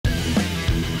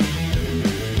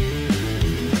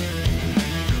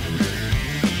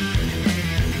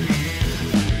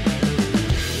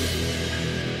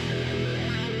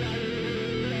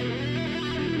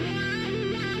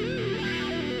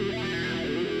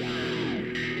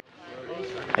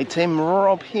Hey team,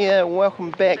 Rob here, welcome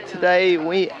back. Today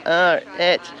we are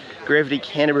at Gravity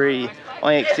Canterbury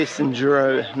IXS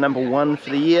Enduro #1 for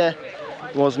the year.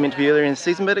 It was meant to be earlier in the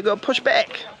season but it got pushed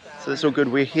back, so that's all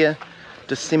good. We're here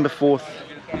December 4th,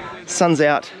 sun's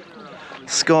out,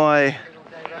 sky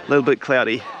a little bit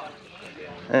cloudy,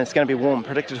 and it's going to be warm.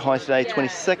 Predicted high today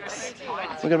 26.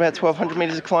 We've got about 1200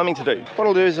 meters of climbing to do. What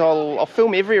I'll do is I'll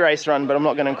film every race run, but I'm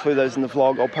not going to include those in the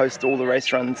vlog. I'll post all the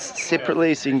race runs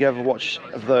separately, so you can go have a watch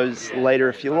of those later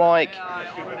if you like.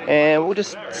 And we'll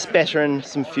just spatter in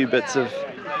some few bits of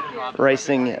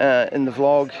racing in the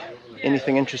vlog.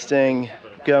 Anything interesting,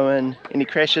 going, any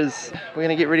crashes. We're going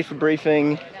to get ready for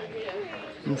briefing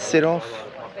and set off.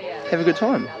 Have a good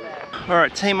time.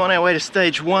 Alright team, on our way to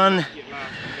stage 1.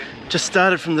 Just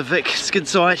started from the Vic skid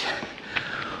site,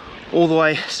 all the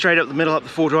way straight up the middle, up the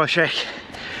 4-drive track.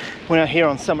 Went out here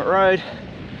on Summit Road,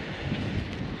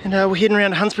 and we're heading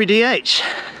around to Huntsbury DH.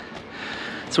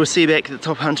 So we'll see you back at the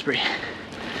top of Huntsbury.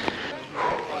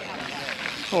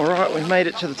 Alright, we've made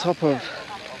it to the top of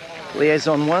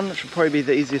Liaison 1, which will probably be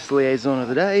the easiest liaison of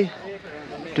the day.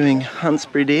 Doing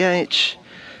Huntsbury DH,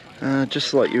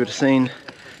 just like you would have seen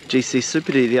GC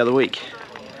Super D the other week.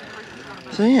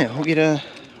 So yeah, we'll get a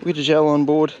gel on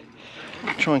board.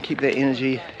 Try and keep that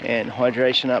energy and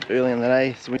hydration up early in the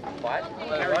day. So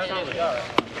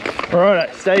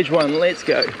Alright, stage 1, let's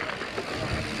go.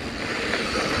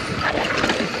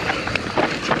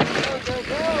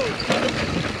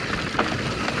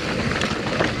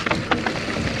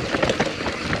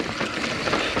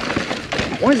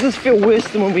 Why does this feel worse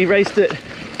than when we raced it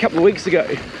a couple of weeks ago?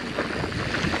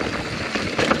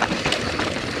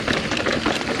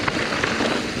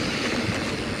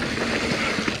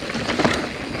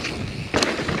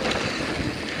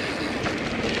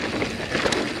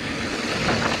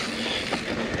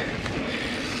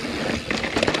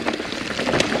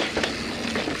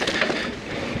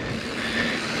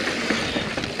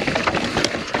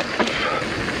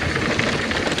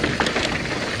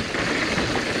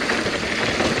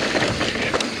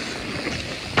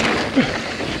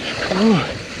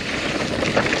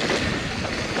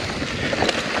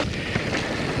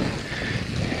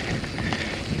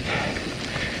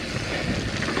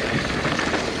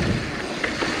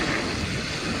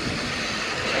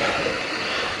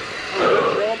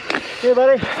 Yeah,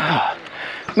 buddy.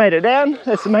 Made it down,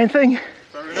 that's the main thing.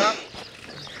 Throw it up.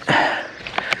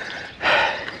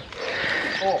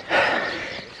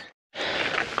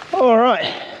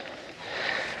 Alright,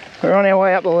 we're on our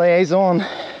way up the liaison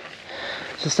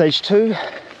to stage 2,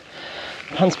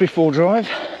 Huntsbury 4-drive.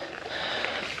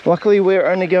 Luckily we're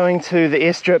only going to the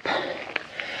airstrip,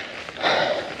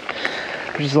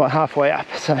 which is like halfway up,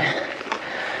 so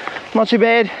not too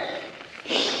bad.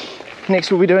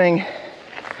 Next we'll be doing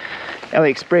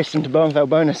AliExpress into Bowenvale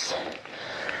bonus.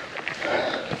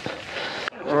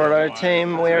 Righto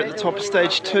team, we're at the top of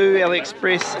stage 2,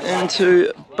 AliExpress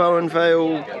into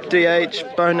Bowenvale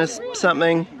DH bonus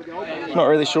something. Not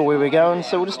really sure where we're going,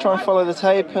 so we'll just try and follow the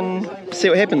tape and see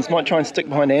what happens. Might try and stick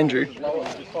behind Andrew.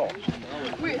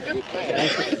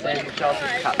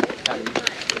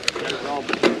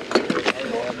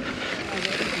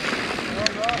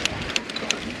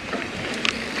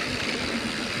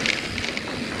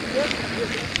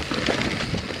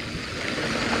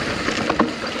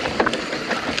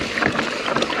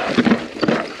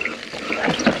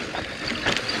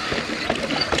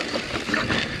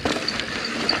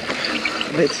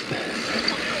 It's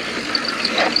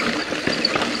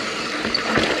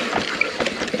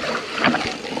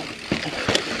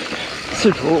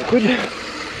super awkward.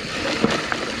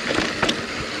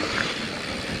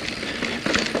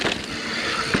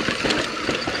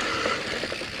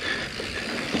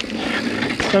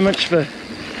 So much for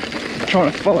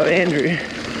trying to follow Andrew.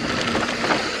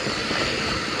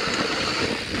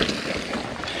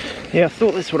 Yeah, I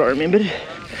thought that's what I remembered.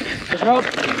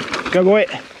 Go boy.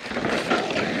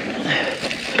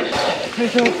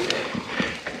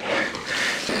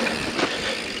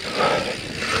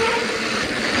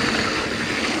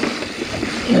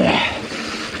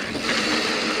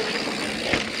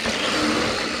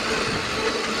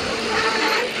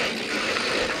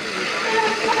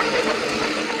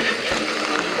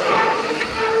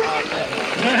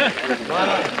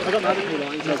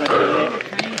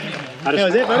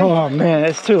 Oh man,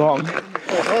 it's too long.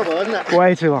 It's horrible, isn't it?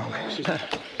 Way too long.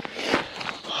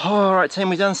 Alright team,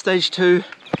 we've done stage 2.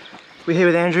 We're here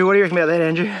with Andrew. What do you reckon about that,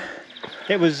 Andrew?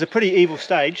 It was a pretty evil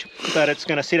stage, but it's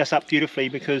going to set us up beautifully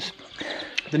because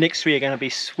the next 3 are going to be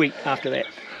sweet after that.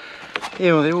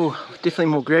 Yeah, well they're all definitely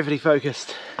more gravity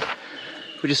focused.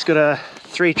 We just got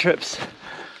 3 trips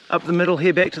up the middle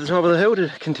here back to the top of the hill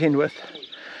to contend with.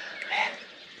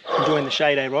 Enjoying the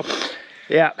shade, eh, Rob?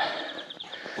 Yeah.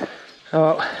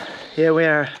 Oh, yeah, we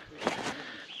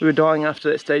were dying after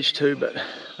that stage 2, but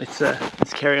let's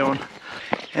carry on.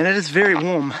 And it is very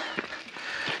warm.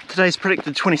 Today's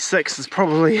predicted 26 is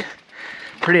probably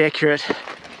pretty accurate.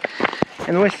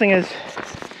 And the worst thing is,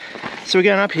 so we're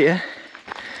going up here.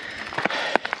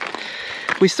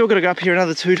 We still got to go up here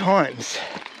another 2 times.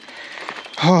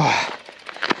 Oh,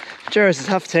 Enduro's a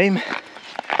tough team.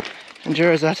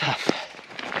 Enduros are tough.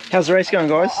 How's the race going,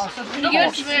 guys? Pretty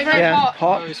good. Very Yeah,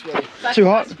 hot. Too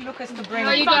hot?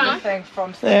 Are you done?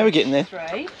 Yeah, we're getting there.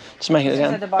 Just making it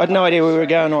down. I had no idea we were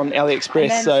going on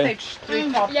AliExpress, so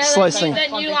Yeah, Slow thing.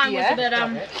 that new line was a bit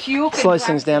slows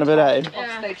things down a bit, eh?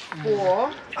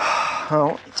 yeah.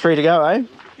 Oh, 3 to go, eh?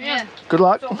 Yeah. Good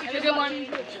luck. Have a good one.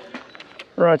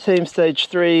 Right, team stage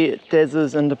 3,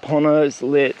 Dazzers and Deponos,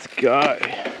 let's go.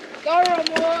 Go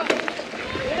Romero.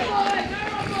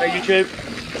 Hey, YouTube.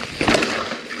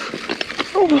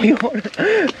 Oh my god.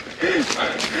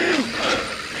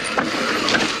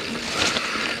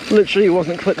 Literally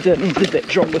wasn't clipped in and did that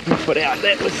drop with my foot out.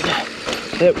 That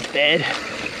was bad.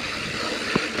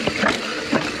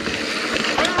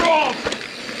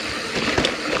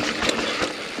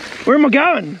 Where am I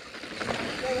going?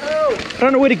 I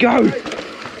don't know where to go.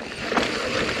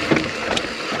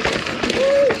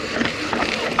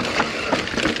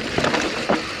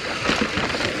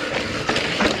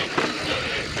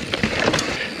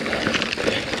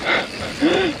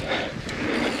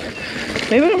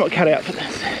 Maybe I'm not cut out for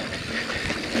this.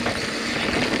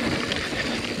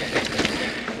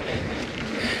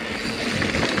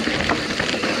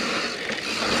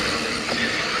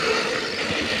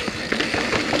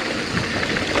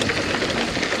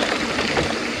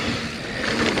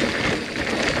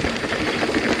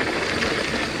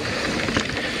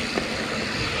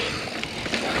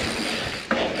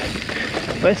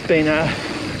 That's been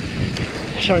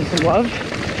showing some love.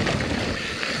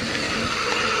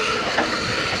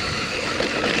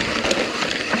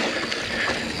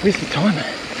 Where's the timer?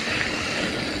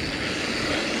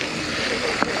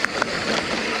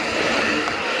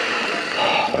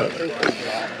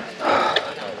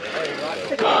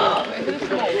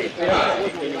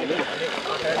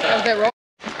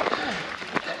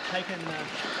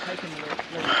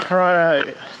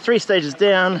 Alright, 3 stages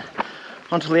down,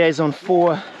 onto liaison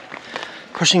 4,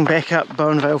 pushing back up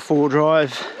Bonevale 4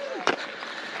 drive,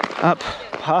 up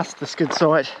past the skid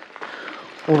site,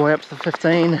 all the way up to the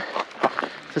 15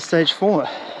 for stage 4.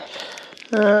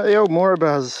 The old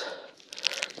Moribuzz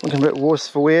looking a bit worse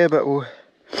for wear, but we'll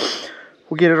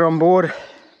get it on board.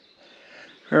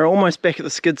 We're almost back at the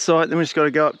skid site, then we just got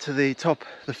to go up to the top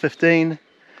of the 15,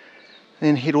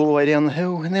 then head all the way down the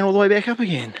hill, and then all the way back up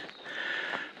again.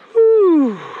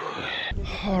 Woo!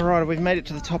 Alright, we've made it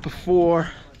to the top of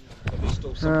 4.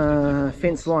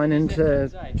 Fence line into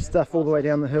stuff all the way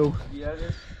down the hill.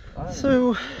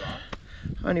 So,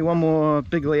 only one more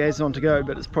big liaison to go,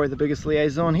 but it's probably the biggest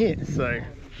liaison here, so.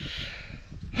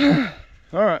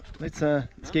 Alright, let's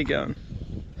get going.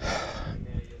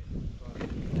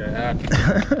 Go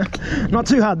hard. Not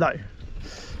too hard though.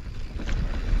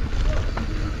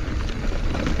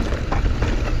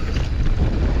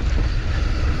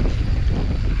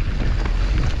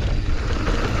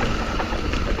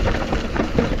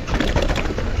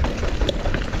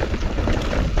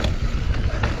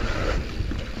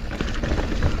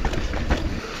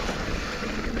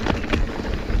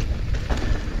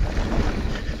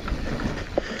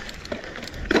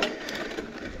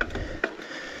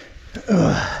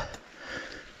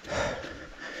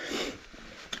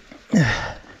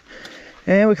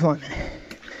 And we're climbing,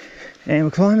 and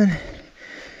we're climbing,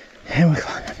 and we're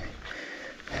climbing.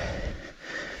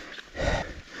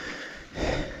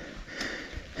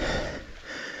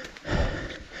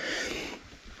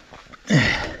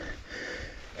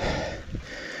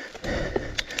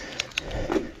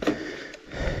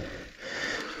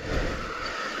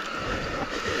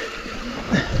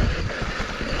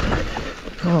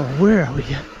 Oh, where are we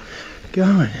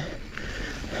going?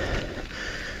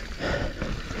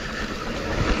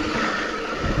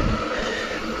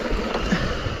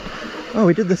 Oh,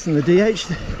 we did this in the DH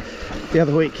the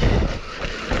other week.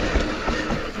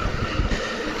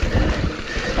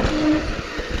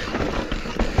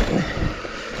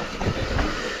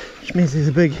 Which means there's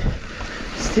a big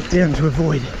step down to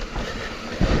avoid.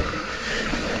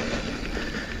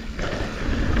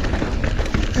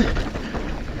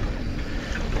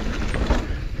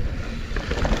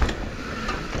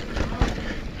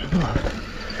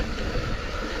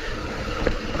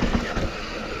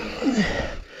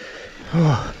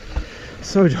 Oh,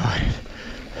 so tired.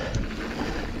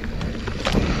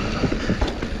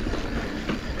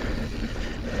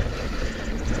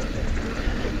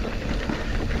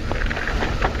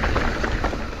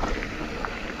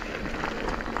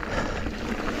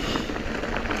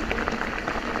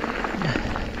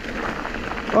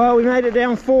 Well, we made it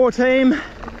down 4, team.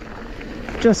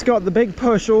 Just got the big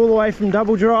push all the way from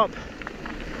double drop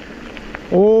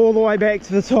all the way back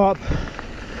to the top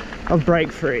of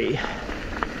break free.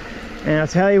 And I'll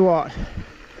tell you what,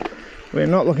 we're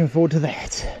not looking forward to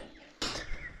that.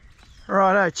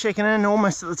 Righto, checking in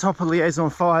almost at the top of Liaison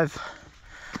 5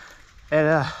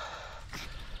 at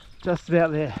just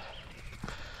about there.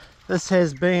 This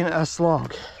has been a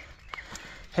slog.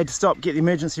 Had to stop, get the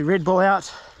emergency Red Bull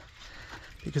out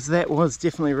because that was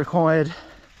definitely required.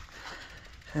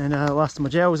 And last time my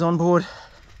gel was on board,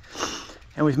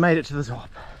 and we've made it to the top.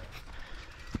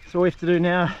 So all we have to do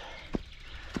now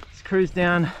is cruise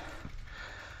down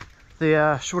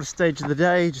the shortest stage of the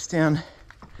day, just down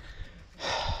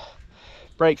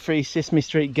break free Sesame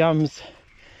Street Gums,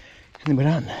 and then we're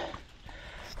done.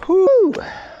 Whoo!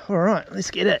 All right, let's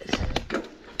get it.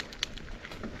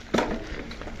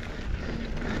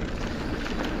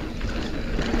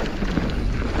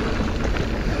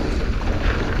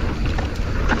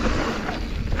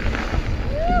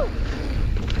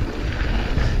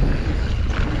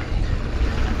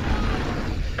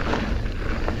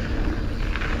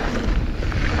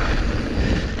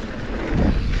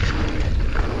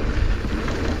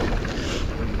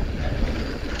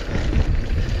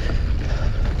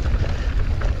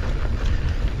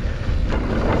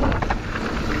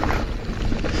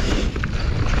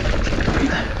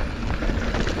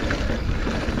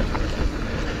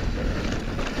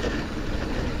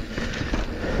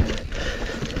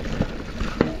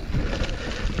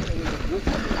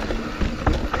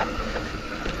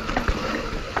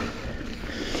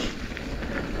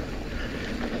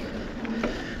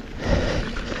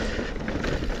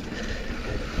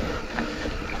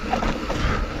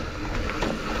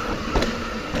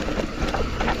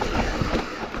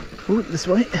 Oh, this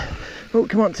way. Oh,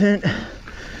 come on, turn.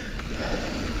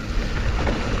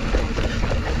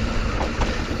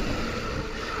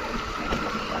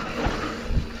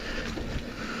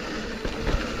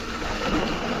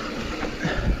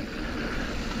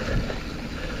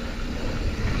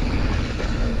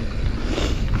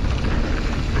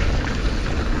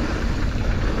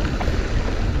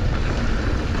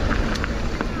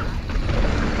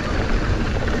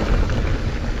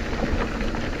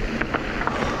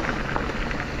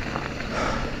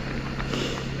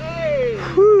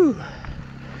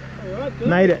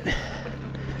 Made it.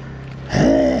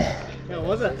 How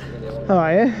was it? Oh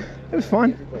yeah, it was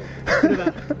fine.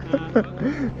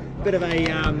 Bit of a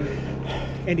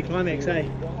anticlimax, eh?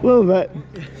 A little bit.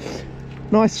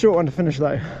 Nice short one to finish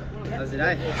though. How was it,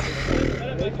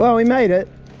 eh? Well, we made it.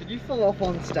 Did you fall off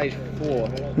on stage 4?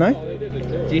 No?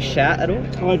 Did you shout at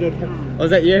all? I did. Or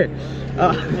was that you? Oh.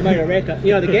 I made a record.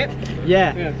 You know the gap?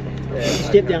 Yeah. Yeah.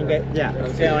 Step down gap. Yeah.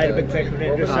 Yeah, I had a big factor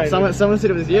in it. Oh, someone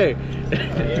said it was you.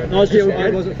 I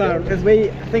wasn't far. Because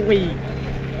I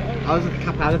was with a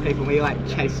couple other people and we like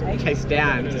chased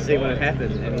down to see what had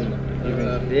happened.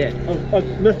 And yeah.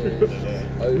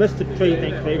 I missed the tree,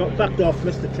 thankfully. I got fucked off,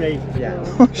 missed the tree. Yeah.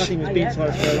 Nothing was bent, so I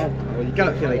was going on. Well, you got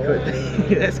it fairly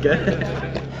quick. That's good.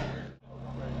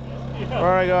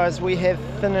 Alright guys, we have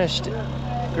finished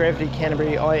Gravity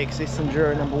Canterbury IXS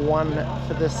Enduro number 1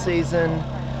 for this season.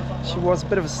 She was a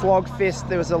bit of a slog fest.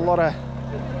 There was a lot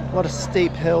of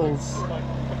steep hills.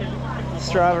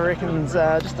 Strava reckons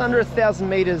just under 1,000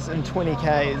 meters in 20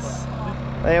 k's.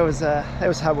 That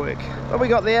was hard work, but we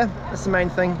got there. That's the main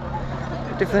thing.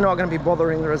 Definitely not going to be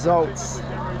bothering the results,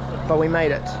 but we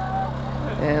made it.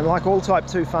 And like all Type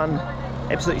 2 fun,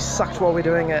 absolutely sucked while we're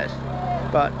doing it,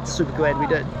 but super glad we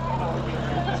did.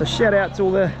 So shout out to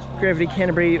all the Gravity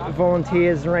Canterbury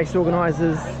volunteers and race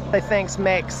organisers. Hey, thanks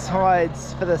Max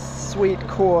Hides for this sweet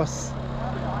course,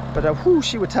 but whew,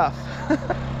 she were tough.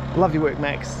 Love your work,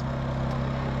 Max.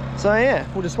 So yeah,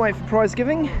 we'll just wait for prize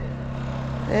giving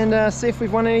and see if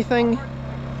we've won anything.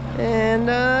 And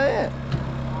yeah,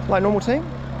 like normal team,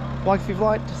 like if you've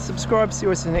liked, subscribe, see you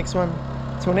always in the next one.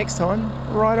 Till next time,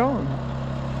 right on.